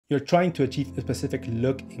You're trying to achieve a specific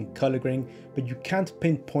look in color grading, but you can't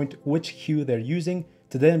pinpoint which hue they're using.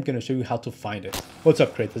 Today I'm going to show you how to find it. What's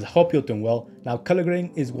up creators, I hope you're doing well. Now color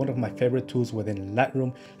grading is one of my favorite tools within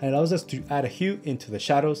Lightroom and allows us to add a hue into the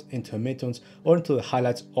shadows, into midtones, or into the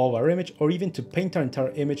highlights of our image, or even to paint our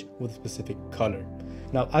entire image with a specific color.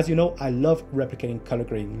 Now, as you know, I love replicating color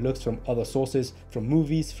grading looks from other sources, from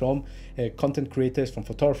movies, from content creators, from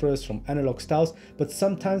photographers, from analog styles, but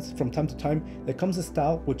sometimes from time to time, there comes a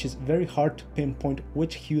style which is very hard to pinpoint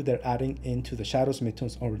which hue they're adding into the shadows,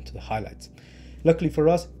 midtones, or into the highlights. Luckily for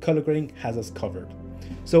us, color grading has us covered.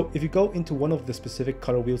 So if you go into one of the specific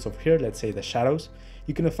color wheels over here, let's say the shadows,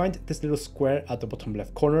 you're going to find this little square at the bottom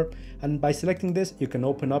left corner, and by selecting this, you can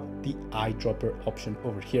open up the eyedropper option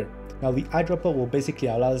over here. Now the eyedropper will basically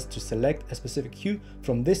allow us to select a specific hue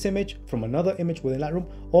from this image, from another image within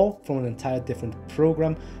Lightroom, or from an entire different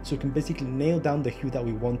program, so you can basically nail down the hue that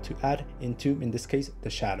we want to add into, in this case, the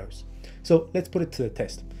shadows. So let's put it to the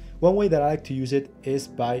test. One way that I like to use it is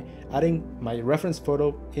by adding my reference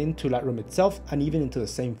photo into Lightroom itself and even into the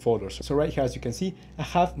same folders. So right here, as you can see, I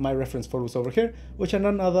have my reference photos over here, which are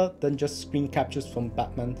none other than just screen captures from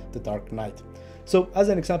Batman The Dark Knight. So as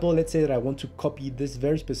an example, let's say that I want to copy this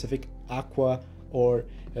very specific aqua or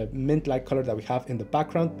mint-like color that we have in the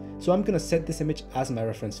background. So I'm going to set this image as my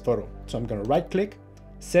reference photo. So I'm going to right click,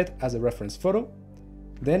 set as a reference photo.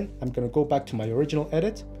 Then I'm going to go back to my original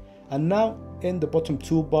edit. And now in the bottom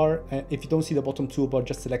toolbar, if you don't see the bottom toolbar,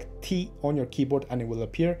 just select T on your keyboard and it will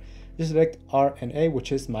appear. Just select R and A,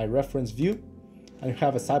 which is my reference view. And you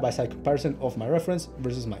have a side-by-side comparison of my reference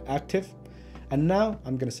versus my active. And now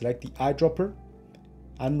I'm going to select the eyedropper.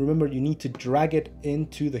 And remember, you need to drag it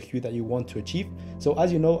into the hue that you want to achieve. So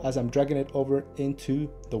as you know, as I'm dragging it over into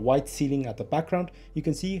the white ceiling at the background, you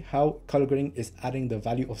can see how color grading is adding the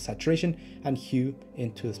value of saturation and hue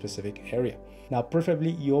into a specific area. Now,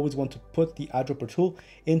 preferably, you always want to put the eyedropper tool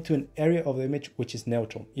into an area of the image which is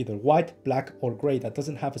neutral, either white, black, or gray, that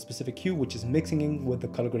doesn't have a specific hue, which is mixing in with the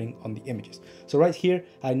color grading on the images. So right here,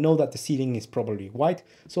 I know that the ceiling is probably white.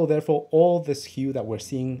 So therefore, all this hue that we're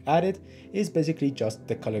seeing added is basically just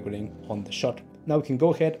the color grading on the shot. Now we can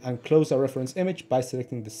go ahead and close our reference image by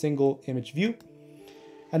selecting the single image view.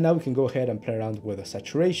 And now we can go ahead and play around with the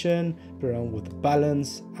saturation, play around with the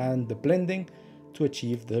balance and the blending to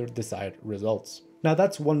achieve the desired results. Now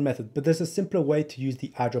that's one method, but there's a simpler way to use the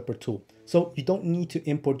eyedropper tool. So you don't need to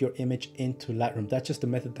import your image into Lightroom. That's just the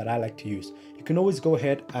method that I like to use. You can always go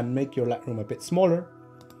ahead and make your Lightroom a bit smaller,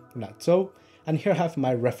 like so. And here I have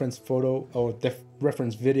my reference photo, or the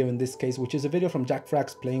reference video in this case, which is a video from Jack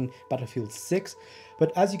Frax playing Battlefield 6.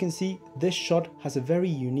 But as you can see, this shot has a very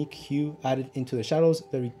unique hue added into the shadows,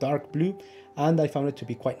 very dark blue, and I found it to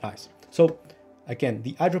be quite nice. So again,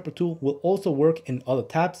 the eyedropper tool will also work in other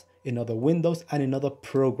tabs, in other windows, and in other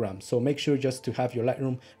programs. So make sure just to have your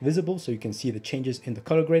Lightroom visible so you can see the changes in the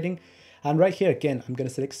color grading. And right here, again, I'm going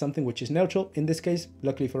to select something which is neutral. In this case,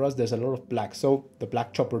 luckily for us, there's a lot of black. So the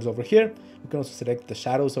black choppers over here. We can also select the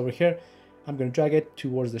shadows over here. I'm going to drag it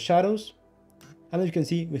towards the shadows. And as you can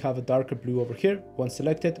see, we have a darker blue over here. Once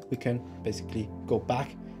selected, we can basically go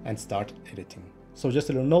back and start editing. So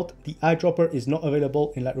just a little note, the eyedropper is not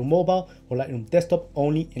available in Lightroom Mobile or Lightroom Desktop,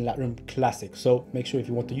 only in Lightroom Classic. So make sure if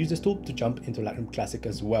you want to use this tool to jump into Lightroom Classic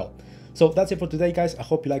as well. So that's it for today, guys. I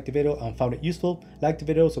hope you liked the video and found it useful. Like the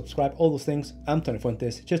video, subscribe, all those things. I'm Tony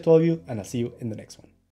Fuentes. Cheers to all of you, and I'll see you in the next one.